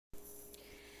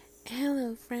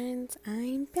Hello, friends.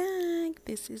 I'm back.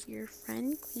 This is your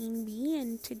friend Queen Bee,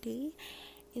 and today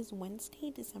is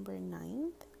Wednesday, December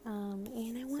 9th.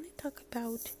 And I want to talk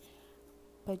about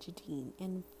budgeting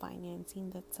and financing.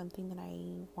 That's something that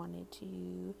I wanted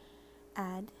to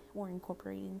add or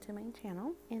incorporate into my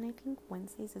channel, and I think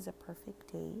Wednesdays is a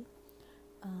perfect day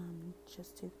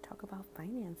just to talk about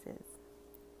finances.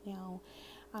 Now,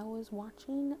 I was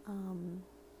watching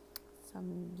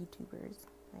some YouTubers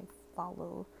I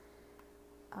follow.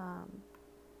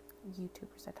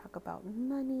 YouTubers that talk about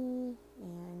money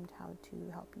and how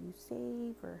to help you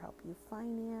save or help you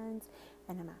finance,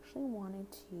 and I'm actually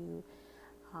wanted to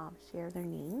share their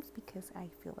names because I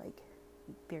feel like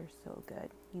they're so good.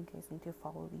 You guys need to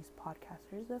follow these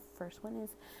podcasters. The first one is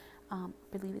I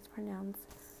believe it's pronounced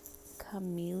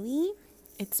Camille.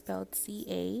 It's spelled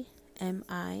Camille.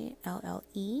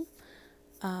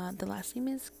 The last name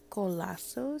is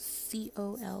Colazo,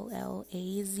 Collazo,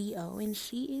 and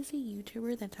she is a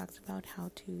YouTuber that talks about how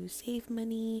to save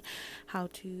money, how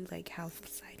to have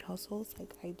side hustles.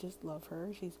 Like, I just love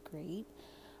her. She's great.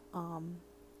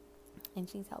 And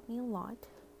she's helped me a lot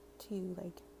to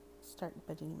start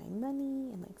budgeting my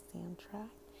money and stay on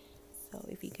track. So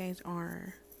if you guys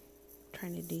are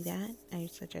trying to do that, I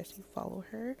suggest you follow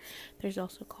her. There's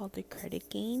also called The Credit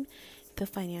Game, The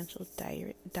Financial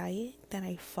Diet that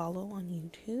I follow on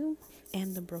YouTube,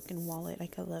 and The Broken Wallet. I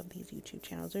love these YouTube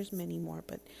channels. There's many more,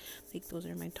 but those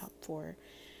are my top 4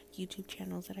 YouTube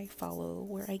channels that I follow,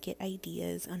 where I get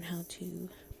ideas on how to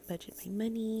budget my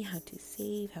money, how to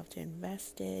save, how to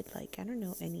invest it. I don't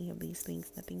know any of these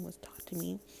things. Nothing was taught to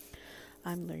me.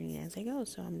 I'm learning as I go,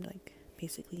 so I'm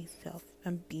basically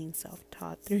I'm being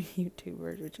self-taught through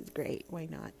YouTubers, which is great. Why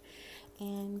not?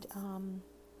 And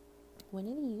one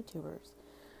of the YouTubers,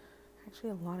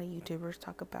 actually a lot of YouTubers,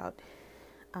 talk about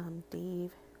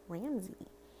Dave Ramsey.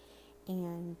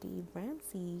 And Dave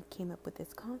Ramsey came up with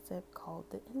this concept called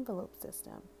the envelope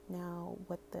system. Now,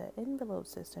 what the envelope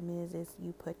system is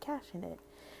you put cash in it.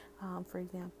 For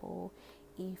example,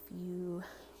 if you,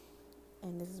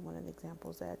 and this is one of the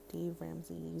examples that Dave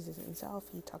Ramsey uses himself,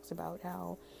 he talks about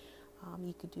how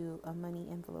you could do a money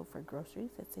envelope for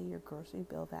groceries. Let's say your grocery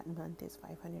bill that month is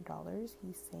 $500.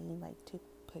 He's saying to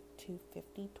put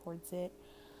 $250 towards it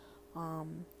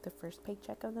the first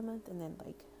paycheck of the month, and then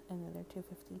another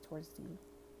 $250 towards the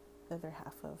other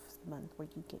half of the month where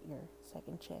you get your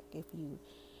second check if you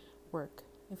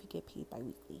get paid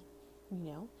bi-weekly,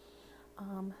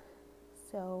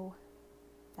 so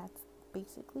that's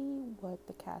basically what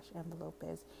the cash envelope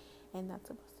is, and that's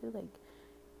supposed to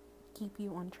keep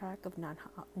you on track of not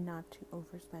to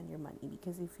overspend your money.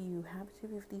 Because if you have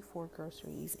 $250 for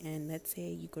groceries, and let's say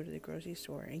you go to the grocery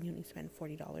store and you only spend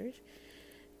 $40,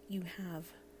 you have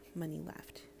money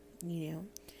left,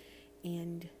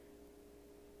 and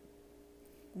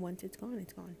once it's gone,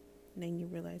 it's gone. And then you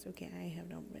realize, okay, I have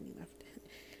no money left.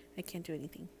 I can't do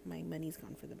anything. My money's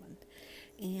gone for the month.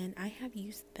 And I have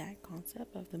used that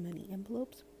concept of the money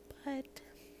envelopes, but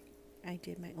I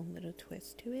did my own little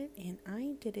twist to it, and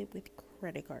I did it with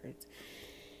credit cards.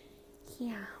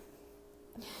 Yeah.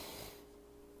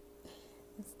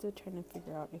 I'm still trying to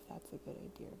figure out if that's a good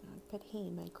idea or not. But hey,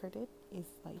 my credit is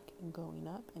going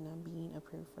up, and I'm being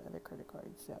approved for other credit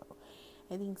cards, so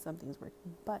I think something's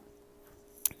working. But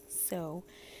so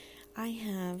I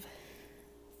have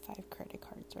 5 credit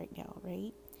cards right now,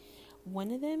 right?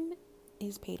 One of them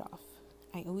is paid off.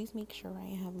 I always make sure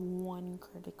I have one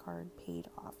credit card paid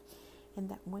off. And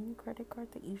that one credit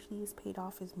card that usually is paid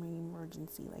off is my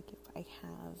emergency. If I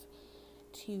have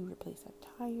to replace a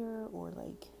tire, or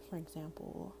for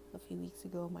example, a few weeks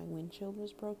ago my windshield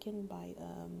was broken by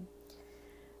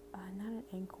not an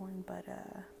acorn but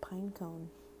a pine cone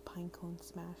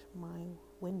smashed my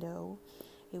window.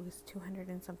 It was $200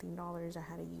 and something. I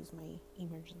had to use my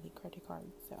emergency credit card.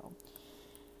 So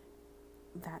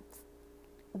that's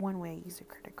one way I use a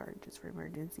credit card, just for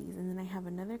emergencies. And then I have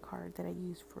another card that I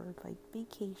use for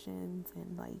vacations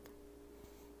and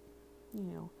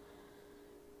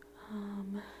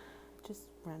just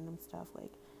random stuff.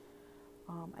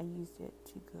 I used it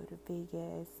to go to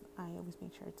Vegas. I always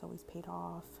make sure it's always paid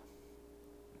off.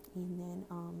 And then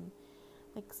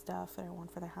stuff that I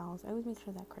want for the house, I always make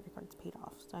sure that credit card's paid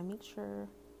off. So I make sure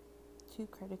 2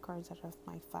 credit cards out of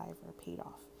my 5 are paid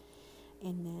off.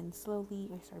 And then slowly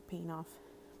I start paying off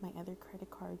my other credit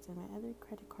cards, and my other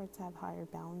credit cards have higher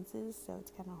balances, so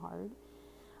it's kind of hard.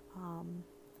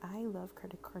 I love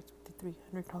credit cards with the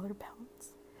 $300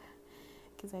 balance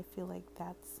because I feel like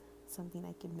that's something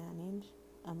I can manage,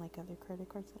 unlike other credit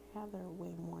cards that I have that are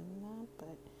way more than that,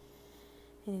 but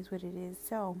it is what it is.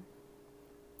 So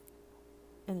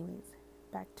anyways,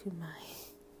 back to my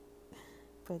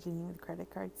budgeting with credit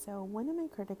cards. So one of my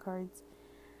credit cards,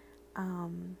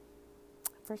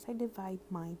 first I divide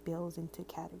my bills into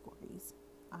categories.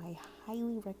 I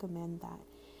highly recommend that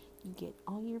you get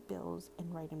all your bills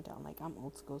and write them down. Like, I'm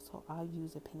old school, so I'll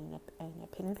use a pen and a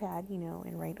pen and pad,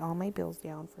 and write all my bills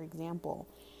down. For example,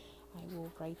 I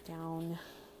will write down,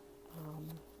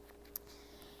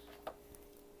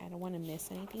 I don't want to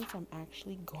miss anything, so I'm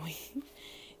actually going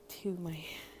to my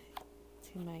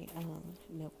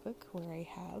notebook where I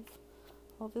have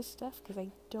all this stuff, because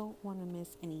I don't want to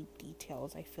miss any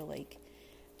details. I feel like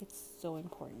it's so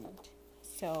important.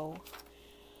 So,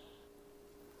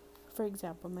 for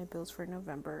example, my bills for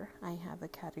November, I have a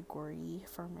category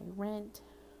for my rent,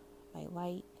 my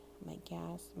light, my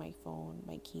gas, my phone,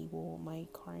 my cable, my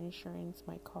car insurance,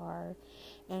 my car,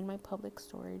 and my public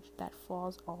storage. That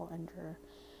falls all under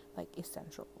like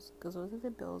essentials, because those are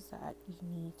the bills that you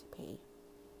need to pay.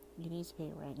 You need to pay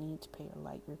your rent, you need to pay your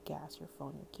light, your gas, your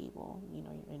phone, your cable, your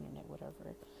internet,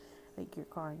 whatever, like your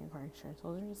car and your car insurance.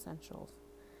 Those are essentials.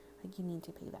 Like, you need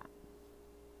to pay that.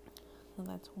 So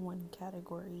that's one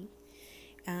category.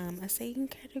 A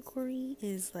second category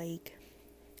is like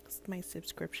my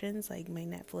subscriptions, like my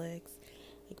Netflix,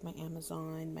 like my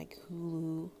Amazon, my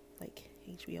Hulu, like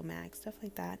HBO Max, stuff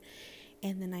like that.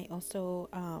 And then I also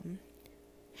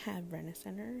have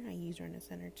Rent-A-Center. I use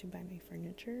Rent-A-Center to buy my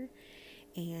furniture,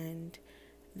 and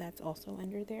that's also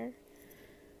under there.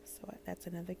 So that's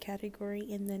another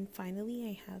category. And then finally,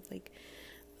 I have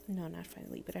not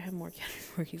finally, but I have more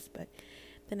categories. But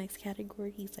the next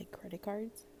category is like credit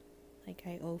cards. Like,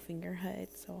 I owe Fingerhut,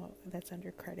 so that's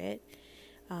under credit.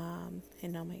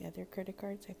 And all my other credit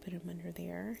cards, I put them under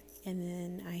there. And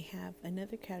then I have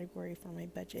another category for my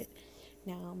budget.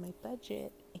 Now, my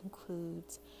budget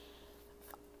includes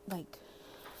like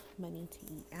money to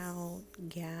eat out,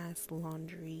 gas,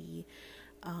 laundry,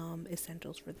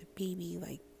 essentials for the baby,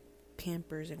 like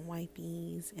Pampers and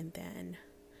wipes, and then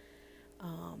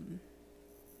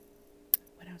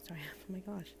what else do I have? Oh my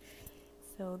gosh.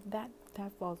 So that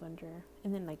falls under,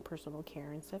 and then like personal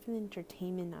care and stuff, and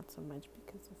entertainment not so much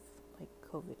because of like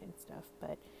COVID and stuff,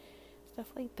 but stuff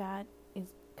like that is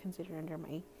considered under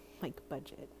my like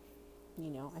budget. I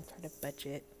try to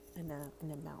budget an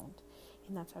amount,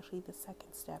 and that's actually the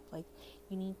second step. Like,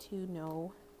 you need to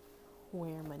know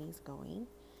where money's going,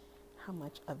 how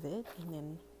much of it, and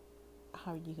then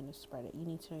how are you going to spread it. You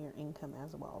need to know your income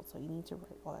as well, so you need to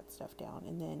write all that stuff down,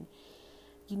 and then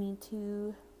you need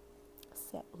to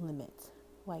set limits.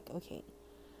 Like, okay,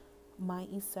 my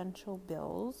essential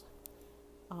bills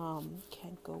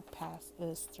can't go past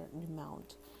a certain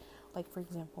amount. Like, for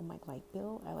example, my light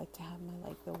bill, I like to have my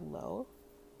light bill low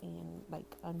and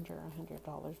like under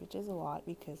 $100, which is a lot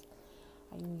because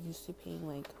I'm used to paying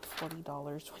like $40,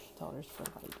 $20 for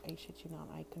light. I shit you not,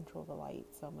 I control the light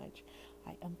so much.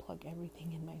 I unplug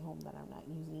everything in my home that I'm not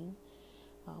using.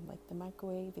 Like the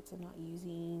microwave, it's not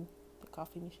using, the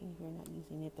coffee machine, if you're not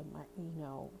using it,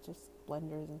 just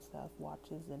blenders and stuff,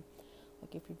 watches, and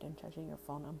like if you're done charging your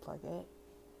phone, unplug it,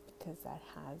 because that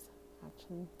has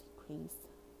actually decreased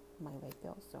my light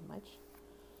bill so much.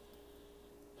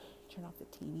 Turn off the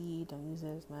TV, don't use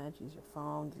it as much, use your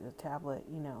phone, use a tablet,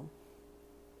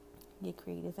 get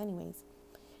creative anyways.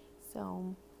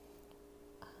 So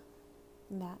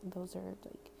those are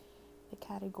like the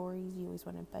categories you always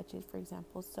want to budget. For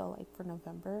example, so like for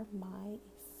November, my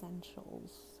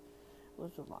essentials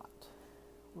was a lot.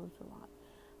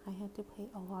 I had to pay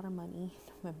a lot of money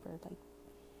in November,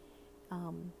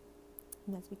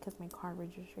 and that's because my car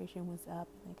registration was up.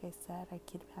 Like I said, I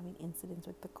kept having incidents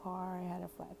with the car. I had a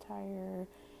flat tire,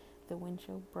 the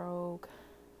windshield broke,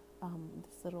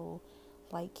 this little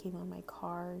light came on my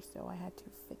car, so I had to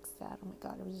fix that. Oh my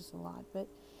god, it was just a lot. But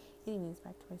anyways,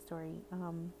 back to my story.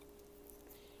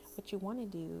 What you want to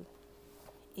do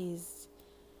is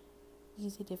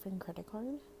use a different credit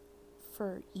card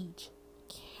for each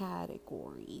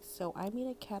category. So I made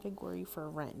a category for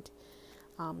rent,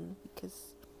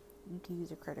 because you can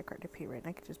use a credit card to pay rent.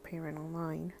 I could just pay rent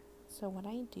online. So what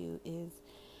I do is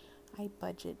I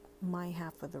budget my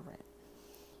half of the rent.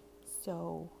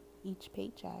 So each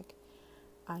paycheck,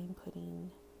 I'm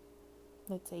putting,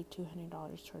 let's say, $200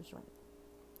 towards rent.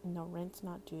 No, rent's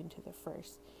not due until the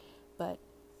first, but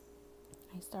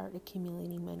I start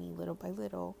accumulating money little by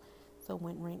little, so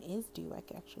when rent is due, I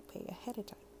can actually pay ahead of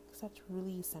time. Because that's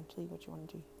really essentially what you want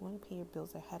to do. You want to pay your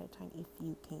bills ahead of time if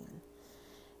you can.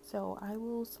 So I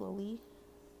will slowly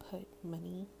put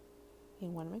money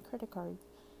in one of my credit cards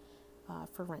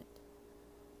for rent,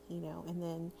 and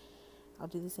then I'll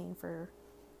do the same for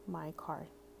my car.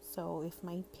 So if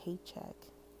my paycheck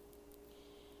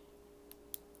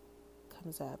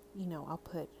comes up, I'll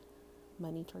put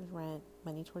money towards rent,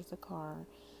 money towards the car,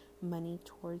 money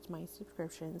towards my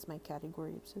subscriptions, my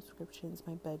category of subscriptions,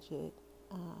 my budget,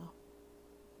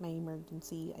 my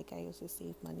emergency. Like, I used to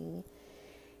save money,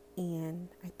 and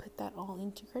I put that all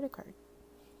into credit card.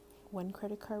 One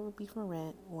credit card would be for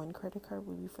rent, one credit card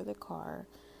would be for the car,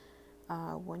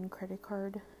 one credit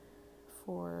card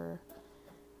for,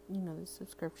 the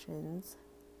subscriptions,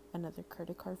 another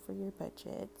credit card for your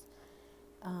budget,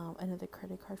 another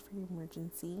credit card for your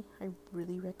emergency. I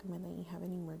really recommend that you have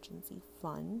an emergency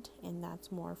fund, and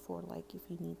that's more for like if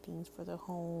you need things for the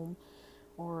home,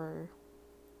 or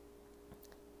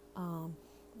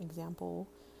example,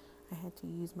 I had to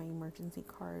use my emergency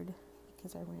card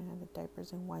because I ran out of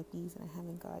diapers and wipes and I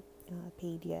haven't got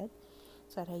paid yet,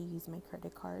 so I had to use my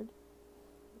credit card.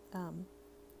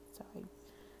 So I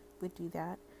would do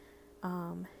that,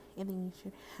 and then you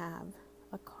should have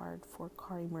a card for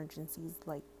car emergencies,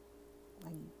 like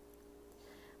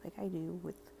I do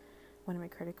with one of my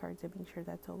credit cards. I make sure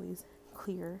that's always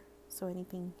clear, so any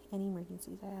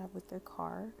emergencies I have with the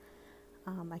car,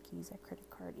 I can use that credit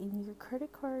card. And your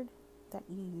credit card that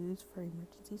you use for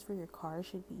emergencies for your car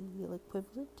should be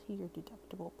equivalent to your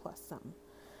deductible plus some.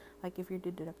 Like, if your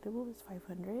deductible is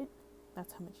 $500,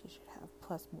 that's how much you should have,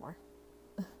 plus more.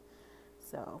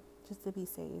 So just to be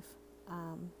safe,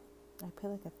 I pay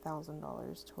like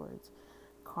 $1,000 towards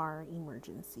car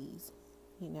emergencies,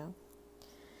 in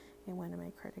one of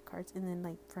my credit cards. And then,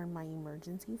 like, for my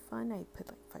emergency fund, I put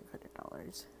like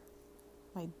 $500.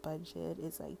 My budget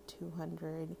is like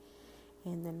 $200.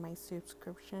 And then my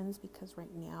subscriptions, because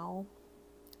right now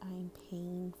I'm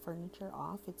paying furniture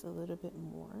off, it's a little bit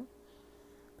more.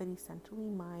 But essentially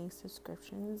my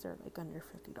subscriptions are like under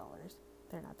 $50.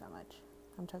 They're not that much.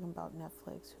 I'm talking about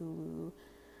Netflix, Hulu,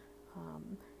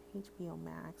 HBO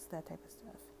Max, that type of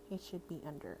stuff. It should be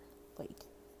under like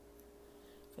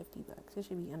 $50. It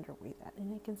should be under way that.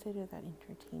 And I consider that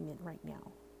entertainment right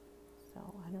now,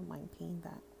 so I don't mind paying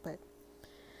that. But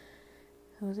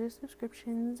those are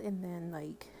subscriptions. And then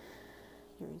like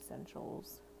your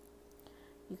essentials,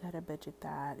 you gotta budget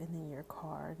that, and then your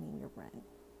car, and then your rent.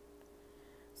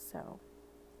 So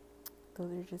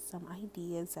those are just some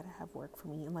ideas that have worked for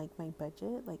me. And like my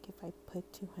budget, like if I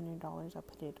put $200, I'll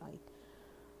put it like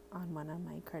on one of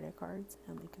my credit cards.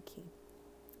 I'm like, okay,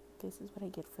 this is what I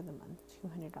get for the month,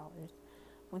 $200.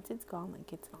 Once it's gone,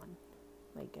 like, it's gone.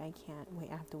 Like, I can't wait.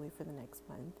 I have to wait for the next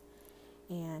month.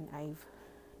 And I've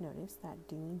noticed that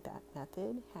doing that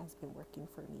method has been working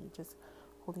for me. Just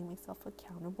holding myself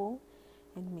accountable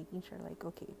and making sure, like,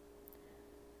 okay,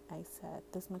 I set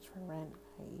this much for rent.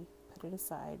 I put it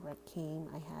aside. Rent came.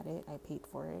 I had it. I paid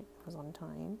for it. I was on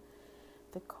time.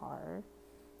 The car.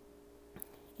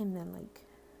 And then, like,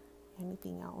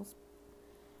 anything else.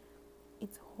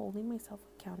 It's holding myself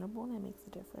accountable that makes a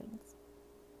difference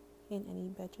in any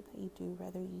budget that you do,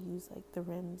 whether you use like the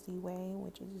Ramsey way,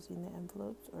 which is using the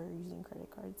envelopes, or using credit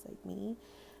cards like me,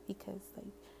 because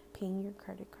like paying your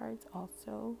credit cards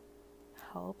also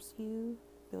helps you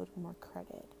build more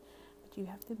credit. But you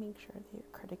have to make sure that your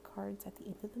credit cards at the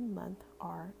end of the month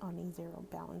are on a zero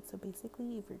balance. So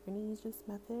basically, if you're going to use this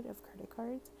method of credit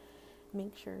cards,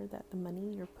 make sure that the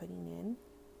money you're putting in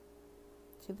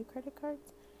to the credit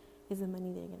cards is the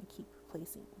money that you're going to keep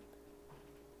replacing.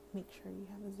 Make sure you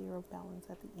have a zero balance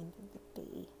at the end of the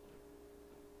day.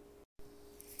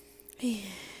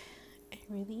 I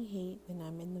really hate when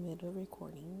I'm in the middle of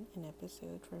recording an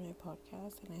episode for my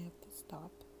podcast and I have to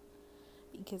stop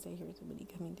because I hear somebody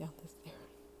coming down the stairs.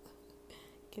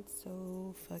 It gets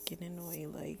so fucking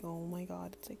annoying. Like, oh my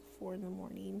god, it's like 4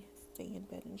 a.m. Stay in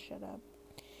bed and shut up.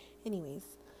 Anyways,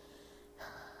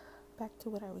 back to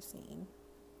what I was saying.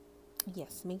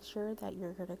 Yes, make sure that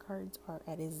your credit cards are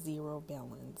at a zero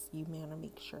balance. You want to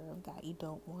make sure of that. You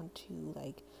don't want to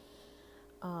like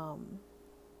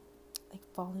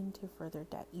fall into further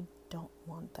debt. You don't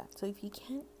want that. So if you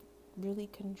can't really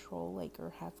control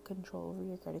or have control over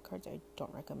your credit cards, I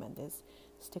don't recommend this.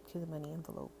 Stick to the money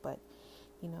envelope. But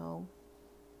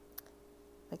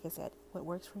like I said, what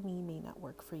works for me may not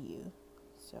work for you.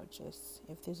 So just,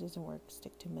 if this doesn't work,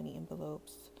 stick to money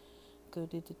envelopes. Go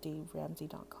to the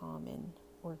DaveRamsey.com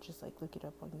or just look it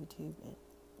up on YouTube,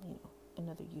 and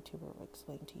another YouTuber will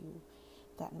explain to you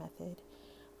that method.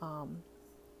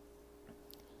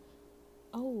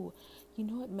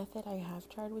 What method I have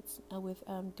tried with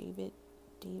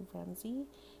Dave Ramsey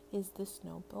is the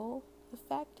snowball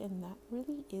effect, and that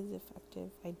really is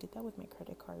effective. I did that with my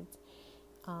credit cards,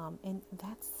 and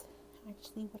that's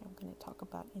actually what I'm going to talk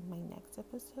about in my next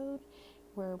episode,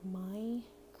 where my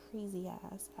crazy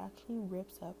ass actually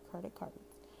rips up credit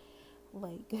cards,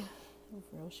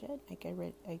 real shit.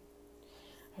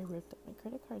 I ripped up my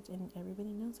credit cards, and everybody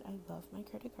knows I love my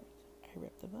credit cards. I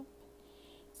ripped them up.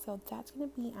 So that's going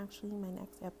to be actually my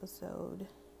next episode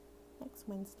next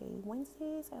Wednesday.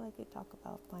 Wednesdays, I like to talk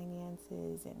about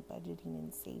finances and budgeting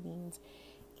and savings,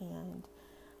 and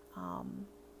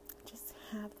just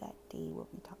have that day where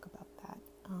we talk about that.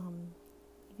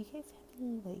 If you guys have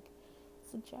any like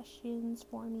suggestions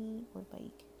for me, or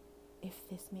like if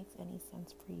this makes any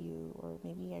sense for you, or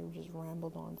maybe I just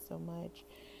rambled on so much,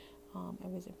 I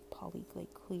wasn't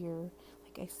like clear.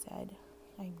 Like I said,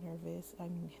 I'm nervous.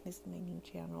 This is my new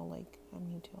channel. Like, I'm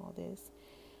new to all this.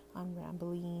 I'm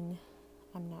rambling.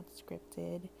 I'm not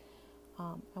scripted.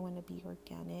 I want to be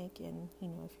organic, and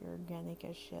if you're organic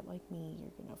as shit like me,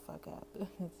 you're gonna fuck up.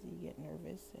 So you get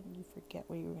nervous and you forget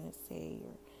what you were gonna say,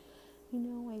 or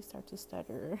I start to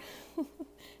stutter.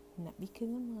 Not because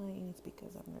I'm lying, it's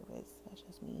because I'm nervous. That's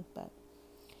just me. But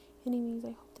anyways, I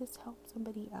hope this helped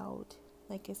somebody out.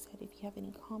 Like I said, if you have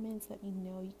any comments, let me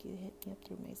know. You can hit me up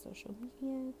through my social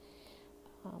media.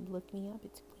 Look me up.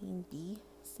 It's Queen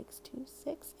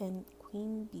B626, and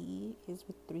Queen B is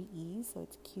with 3 E's, so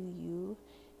it's QUEEEN.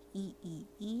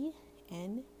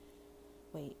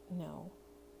 Wait, no.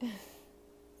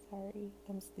 Sorry,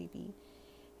 I'm sleepy.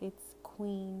 It's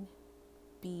Queen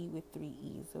B with 3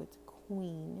 E's, so it's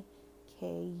Queen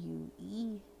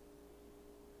KUEEN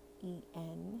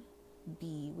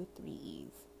B with 3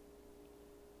 E's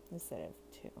instead of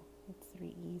 2. It's 3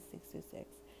 E's 626.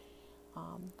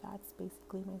 That's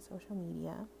basically my social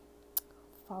media.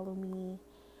 Follow me.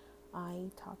 I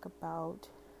talk about,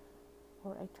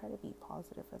 or I try to be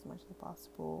positive as much as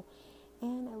possible,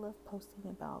 and I love posting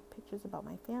about pictures about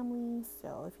my family.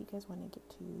 So if you guys want to get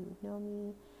to know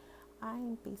me,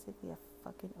 I'm basically a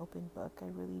fucking open book. I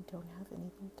really don't have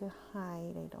anything to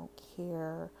hide. I don't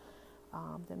care.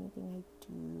 The only thing I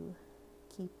do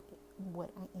keep,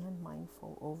 what I am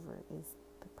mindful over, is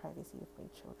the privacy of my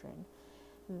children.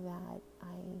 That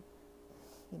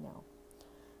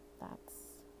that's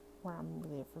where I'm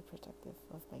really overprotective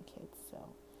of my kids. So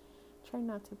try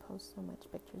not to post so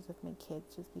much pictures of my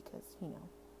kids, just because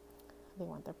they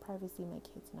want their privacy. My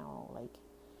kids now like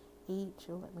 8.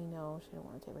 She'll let me know she don't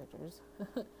want to take pictures.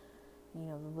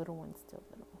 The little one's still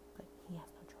little, but he has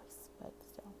no choice. But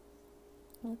still,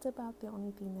 that's about the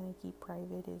only thing that I keep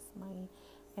private is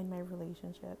my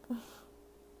relationship.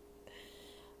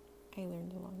 I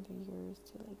learned along the years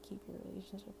to keep your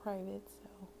relationship private, so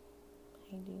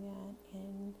I do that,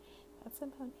 and that's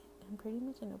about it. I'm pretty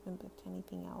much an open book to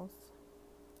anything else.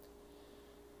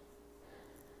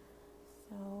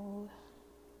 So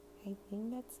I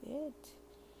think that's it.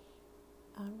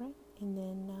 Alright, and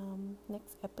then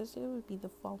next episode would be the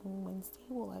following Wednesday.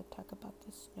 We'll talk about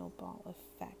the snowball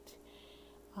effect,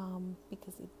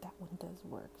 because that one does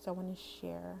work. So I want to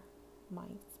share my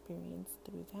experience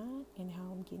through that and how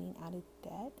I'm getting out of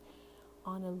debt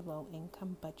on a low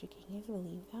income budget. Can you guys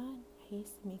believe that? I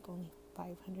used to make only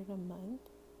 $500 a month,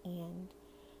 and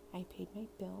I paid my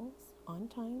bills on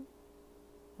time.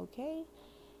 Okay,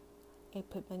 I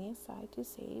put money aside to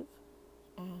save.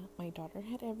 My daughter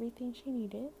had everything she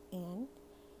needed, and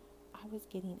I was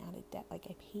getting out of debt. I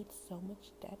paid so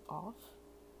much debt off,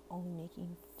 only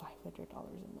making $500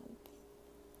 a month.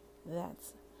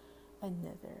 That's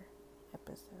another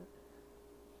episode.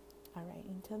 Alright,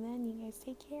 until then, you guys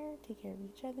take care of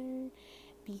each other,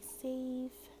 be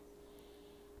safe,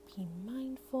 be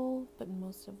mindful, but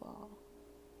most of all,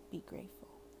 be grateful.